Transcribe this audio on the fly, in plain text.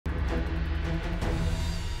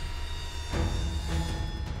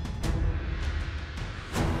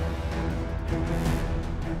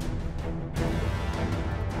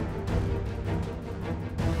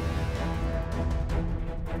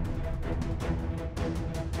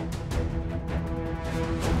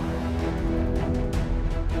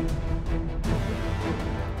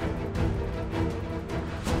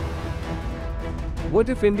What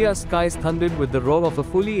if India's skies thundered with the roar of a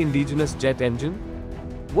fully indigenous jet engine?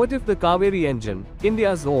 What if the Kaveri engine,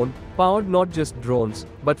 India's own, powered not just drones,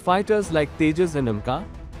 but fighters like Tejas and AMCA?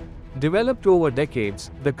 Developed over decades,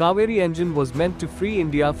 the Kaveri engine was meant to free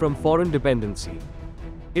India from foreign dependency.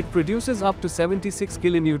 It produces up to 76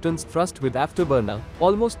 kilonewtons thrust with afterburner,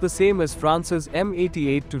 almost the same as France's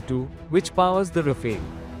M88-2, which powers the Rafale,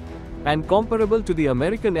 and comparable to the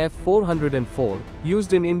American F404,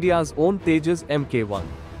 used in India's own Tejas Mk1.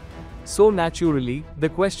 So naturally, the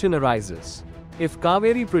question arises. If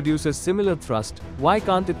Kaveri produces similar thrust, why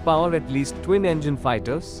can't it power at least twin-engine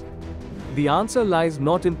fighters? The answer lies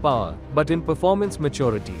not in power, but in performance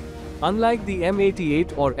maturity. Unlike the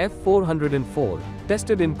M88 or F404,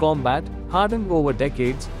 tested in combat, hardened over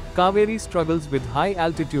decades, Kaveri struggles with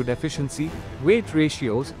high-altitude efficiency, weight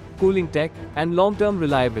ratios, cooling tech, and long-term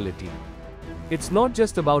reliability. It's not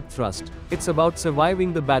just about thrust, it's about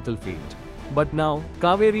surviving the battlefield. But now,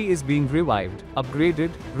 Kaveri is being revived,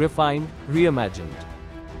 upgraded, refined, reimagined.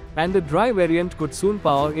 And the dry variant could soon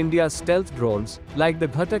power India's stealth drones, like the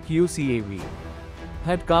Ghatak UCVAX.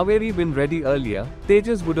 Had Kaveri been ready earlier,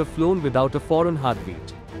 Tejas would have flown without a foreign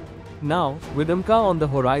heartbeat. Now, with AMCA on the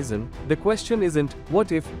horizon, the question isn't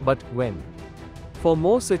what if, but when. For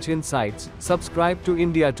more such insights, subscribe to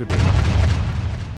India Today.